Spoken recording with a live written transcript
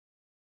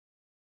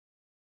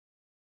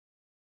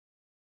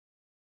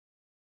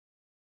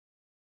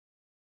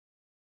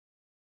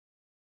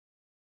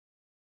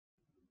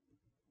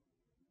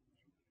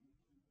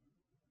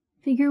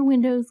Figure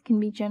windows can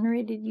be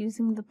generated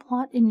using the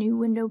Plot a New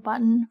Window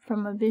button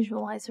from a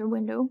visualizer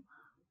window,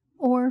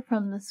 or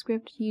from the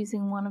script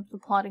using one of the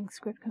plotting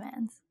script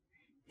commands.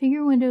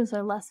 Figure windows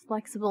are less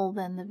flexible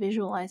than the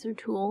visualizer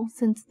tool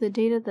since the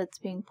data that's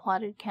being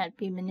plotted can't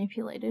be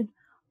manipulated,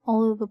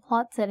 although the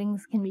plot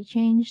settings can be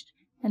changed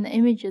and the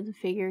image of the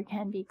figure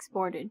can be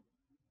exported.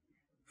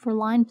 For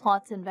line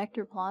plots and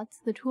vector plots,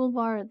 the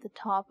toolbar at the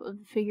top of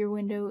the figure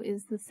window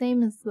is the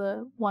same as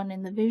the one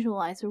in the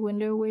visualizer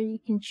window, where you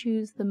can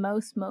choose the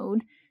mouse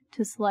mode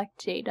to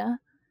select data,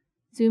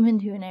 zoom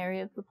into an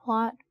area of the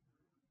plot,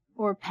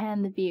 or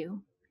pan the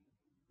view.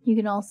 You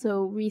can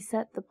also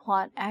reset the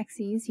plot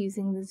axes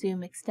using the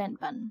Zoom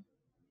Extent button.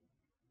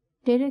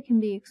 Data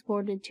can be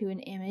exported to an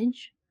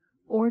image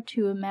or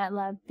to a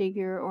MATLAB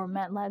figure or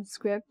MATLAB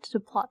script to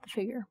plot the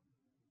figure.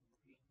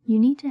 You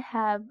need to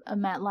have a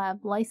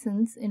MATLAB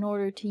license in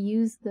order to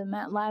use the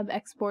MATLAB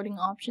exporting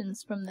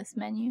options from this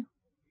menu.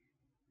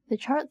 The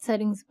Chart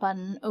Settings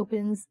button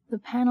opens the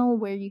panel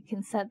where you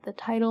can set the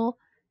title,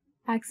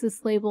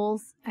 axis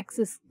labels,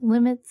 axis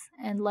limits,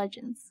 and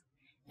legends.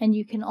 And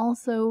you can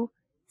also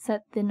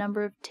set the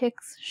number of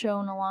ticks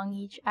shown along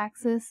each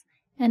axis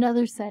and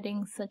other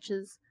settings such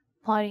as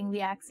plotting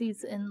the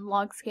axes in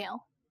log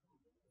scale.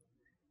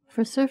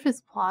 For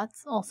surface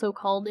plots, also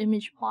called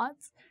image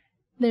plots,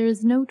 there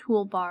is no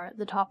toolbar at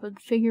the top of the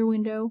figure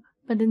window,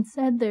 but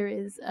instead there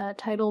is a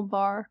title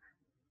bar,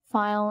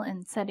 file,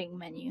 and setting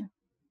menu.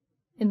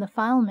 In the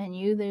file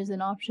menu, there's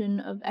an option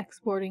of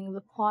exporting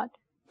the plot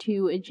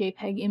to a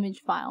JPEG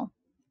image file.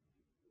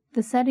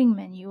 The setting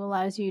menu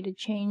allows you to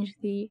change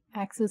the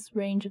axis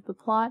range of the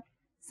plot,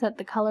 set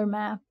the color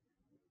map,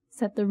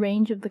 set the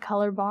range of the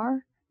color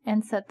bar,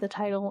 and set the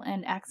title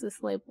and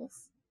axis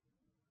labels.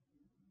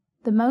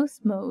 The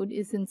mouse mode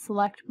is in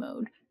select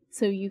mode,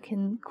 so you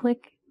can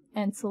click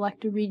and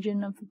select a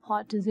region of the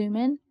plot to zoom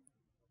in,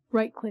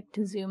 right-click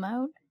to zoom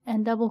out,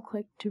 and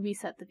double-click to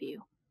reset the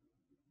view.